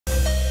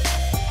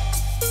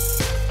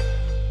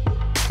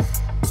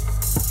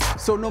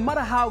So no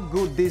matter how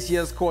good this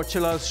year's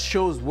Coachella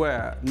shows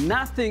were,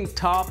 nothing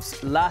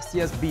tops last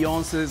year's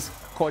Beyonce's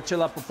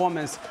Coachella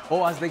performance,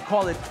 or as they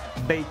call it,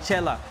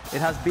 Beychella.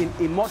 It has been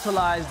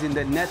immortalized in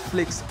the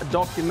Netflix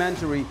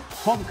documentary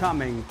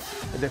Homecoming.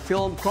 The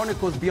film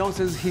chronicles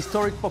Beyonce's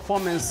historic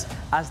performance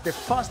as the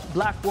first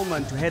black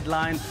woman to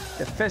headline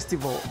the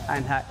festival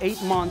and her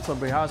 8 months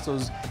of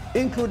rehearsals,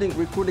 including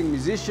recruiting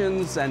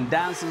musicians and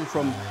dancers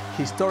from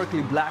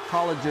historically black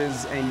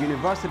colleges and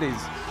universities.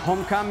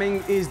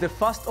 Homecoming is the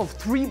first of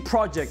 3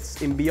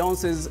 projects in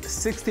Beyonce's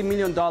 $60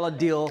 million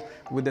deal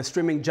with the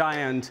streaming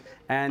giant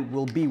and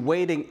will be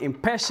waiting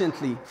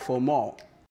impatiently for more.